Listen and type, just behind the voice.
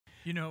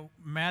You know,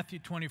 Matthew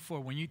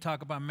 24, when you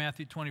talk about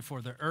Matthew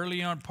 24, the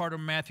early on part of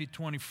Matthew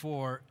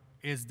 24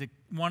 is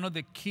one of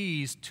the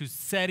keys to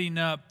setting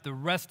up the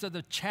rest of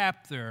the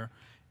chapter,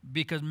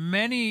 because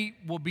many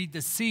will be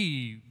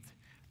deceived.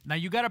 Now,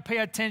 you got to pay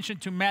attention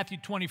to Matthew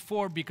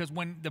 24, because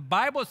when the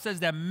Bible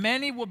says that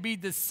many will be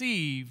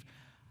deceived,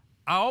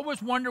 I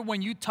always wonder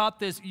when you taught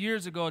this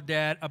years ago,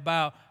 Dad,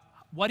 about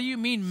what do you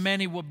mean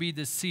many will be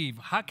deceived?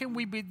 How can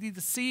we be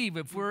deceived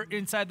if we're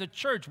inside the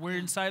church? We're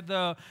inside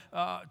the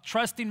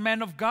trusting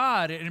men of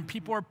God, and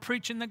people are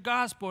preaching the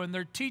gospel and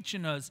they're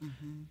teaching us.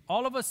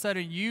 All of a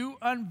sudden, you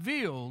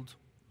unveiled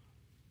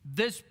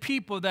this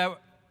people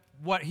that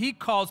what he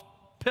calls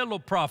pillow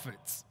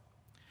prophets.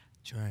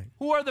 That's right.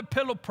 Who are the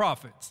pillow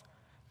prophets?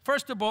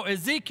 First of all,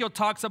 Ezekiel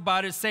talks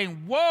about it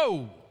saying,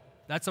 woe.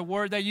 That's a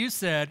word that you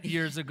said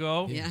years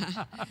ago.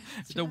 Yeah.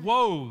 The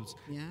woes.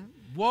 Yeah.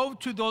 Woe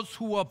to those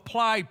who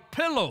apply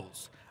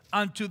pillows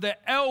unto the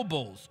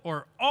elbows,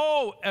 or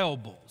all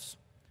elbows.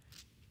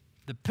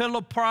 The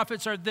pillow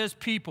prophets are this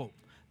people.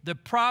 The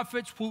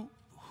prophets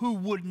who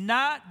would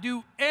not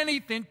do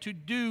anything to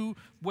do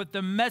with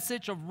the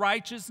message of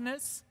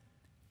righteousness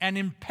and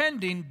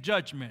impending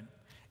judgment.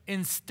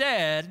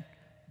 Instead,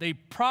 they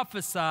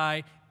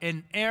prophesy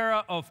an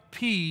era of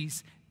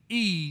peace,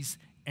 ease,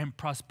 and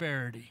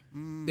prosperity.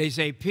 They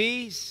say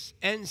peace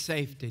and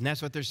safety. And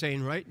that's what they're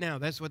saying right now.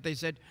 That's what they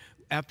said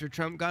after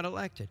Trump got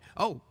elected.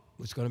 Oh,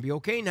 it's going to be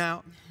okay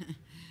now.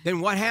 Then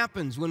what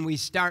happens when we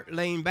start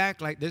laying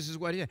back like this is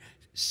what it is?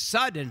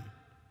 Sudden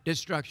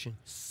destruction.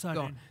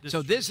 Sudden destruction.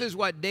 So this is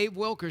what Dave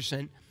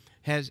Wilkerson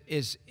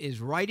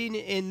is writing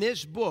in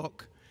this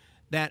book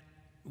that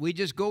we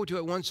just go to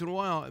it once in a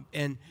while.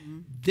 And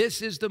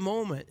this is the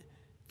moment.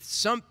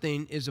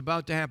 Something is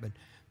about to happen.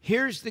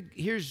 Here's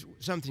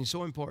something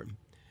so important.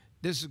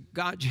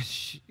 God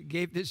just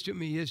gave this to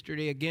me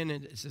yesterday again,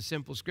 and it's a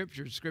simple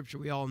scripture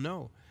we all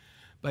know.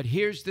 But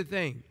here's the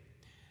thing.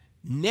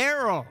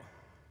 Narrow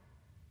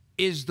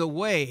is the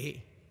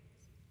way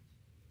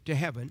to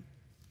heaven.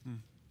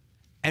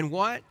 And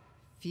what?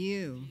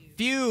 Few.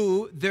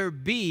 Few there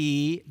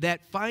be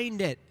that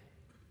find it.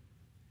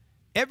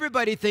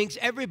 Everybody thinks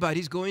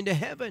everybody's going to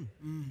heaven.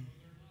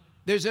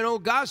 There's an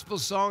old gospel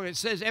song that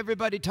says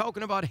everybody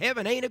talking about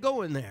heaven ain't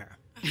a-going there.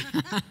 You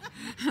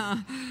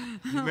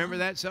remember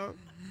that song?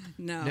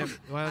 No,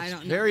 Well, I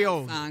don't know very that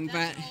old. song,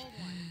 but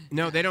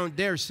No, they don't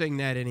dare sing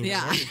that anymore.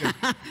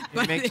 yeah,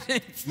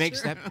 It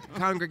makes that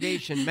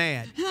congregation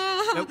mad.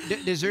 So,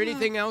 is there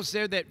anything else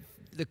there that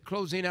the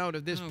closing out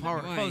of this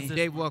part? boy.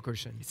 Dave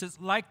Wilkerson. He says,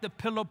 like the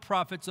pillow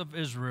prophets of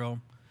Israel,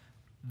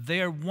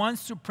 their one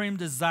supreme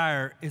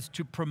desire is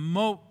to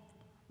promote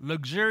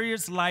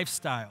luxurious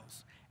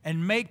lifestyles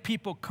and make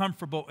people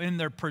comfortable in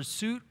their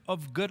pursuit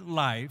of good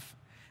life.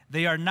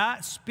 They are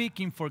not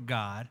speaking for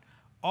God.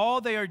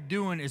 All they are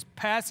doing is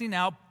passing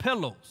out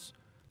pillows,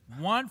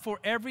 one for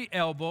every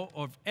elbow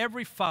of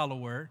every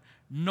follower.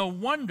 No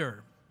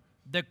wonder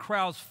the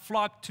crowds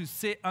flock to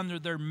sit under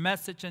their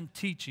message and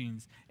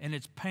teachings, and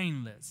it's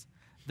painless.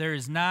 There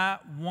is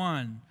not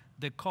one,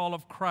 the call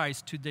of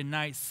Christ to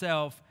deny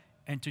self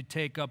and to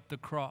take up the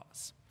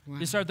cross. Wow.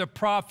 These are the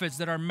prophets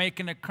that are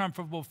making it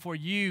comfortable for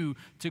you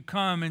to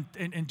come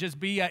and just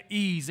be at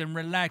ease and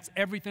relax.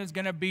 Everything's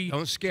going to be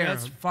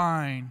just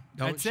fine.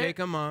 Don't shake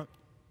them up.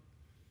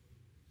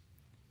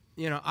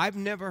 You know, I've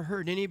never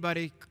heard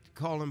anybody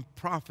call them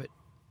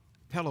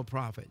pillow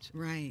prophets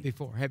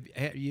before.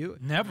 Have you?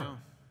 Never.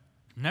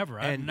 Never.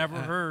 I've never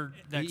heard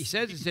that. He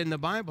says it's in the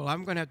Bible.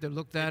 I'm going to have to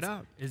look that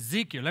up.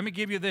 Ezekiel. Let me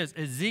give you this.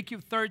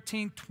 Ezekiel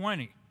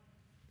 13:20.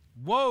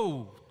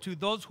 Woe to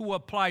those who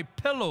apply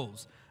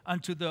pillows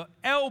unto the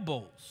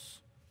elbows.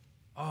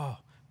 Oh,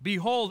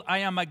 behold, I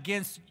am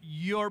against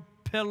your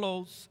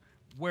pillows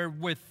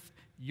wherewith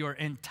you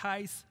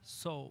entice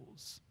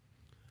souls.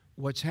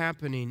 What's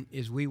happening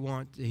is we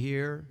want to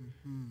hear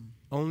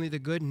only the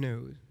good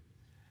news.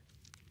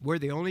 We're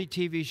the only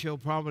TV show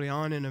probably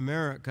on in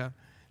America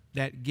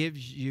that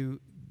gives you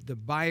the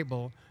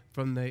Bible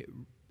from the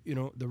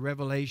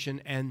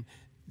revelation and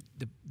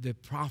the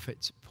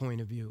prophet's point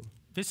of view.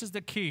 This is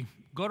the key.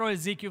 Go to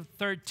Ezekiel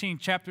 13,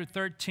 chapter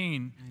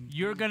 13.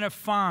 You're going to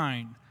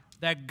find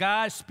that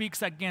God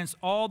speaks against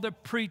all the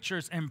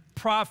preachers and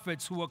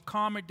prophets who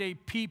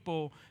accommodate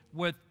people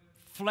with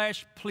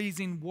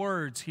flesh-pleasing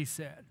words, he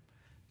said.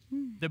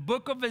 The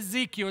book of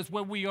Ezekiel is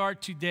where we are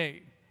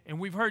today. And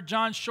we've heard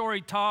John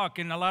Shorey talk,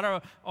 and a lot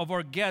of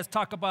our guests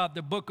talk about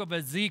the book of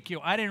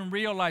Ezekiel. I didn't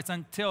realize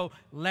until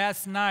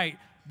last night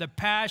the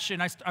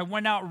passion. I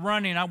went out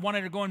running. I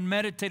wanted to go and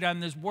meditate on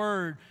this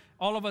word.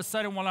 All of a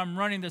sudden, while I'm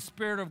running, the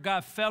Spirit of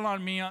God fell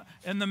on me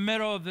in the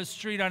middle of the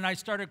street, and I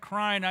started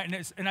crying.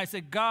 And I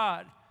said,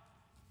 God,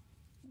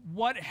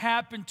 what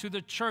happened to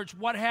the church?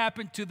 What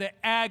happened to the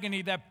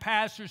agony that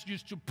pastors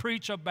used to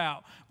preach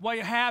about? What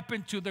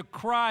happened to the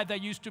cry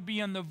that used to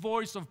be in the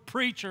voice of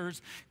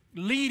preachers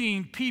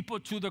leading people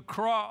to the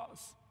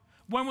cross?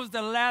 When was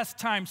the last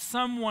time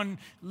someone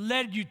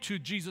led you to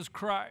Jesus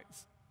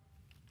Christ?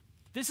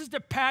 This is the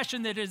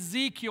passion that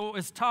Ezekiel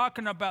is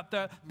talking about.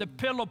 The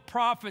pillow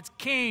prophets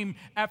came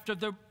after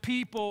the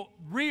people,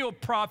 real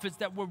prophets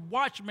that were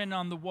watchmen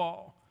on the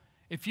wall.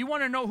 If you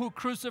want to know who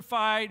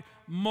crucified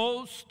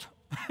most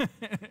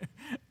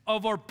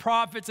of our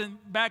prophets and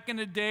back in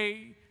the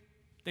day,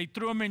 they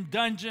threw them in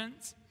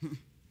dungeons.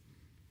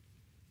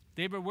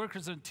 David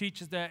Wilkerson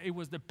teaches that it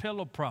was the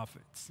pillow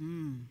prophets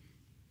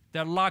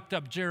that locked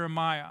up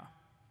Jeremiah.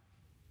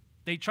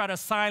 They try to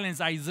silence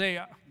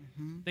Isaiah.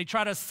 They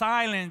try to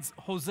silence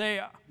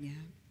Hosea. Yeah.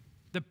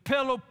 The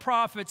pillow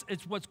prophets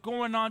is what's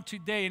going on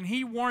today. And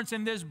he warns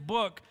in this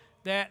book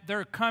that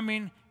they're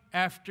coming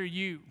after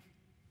you.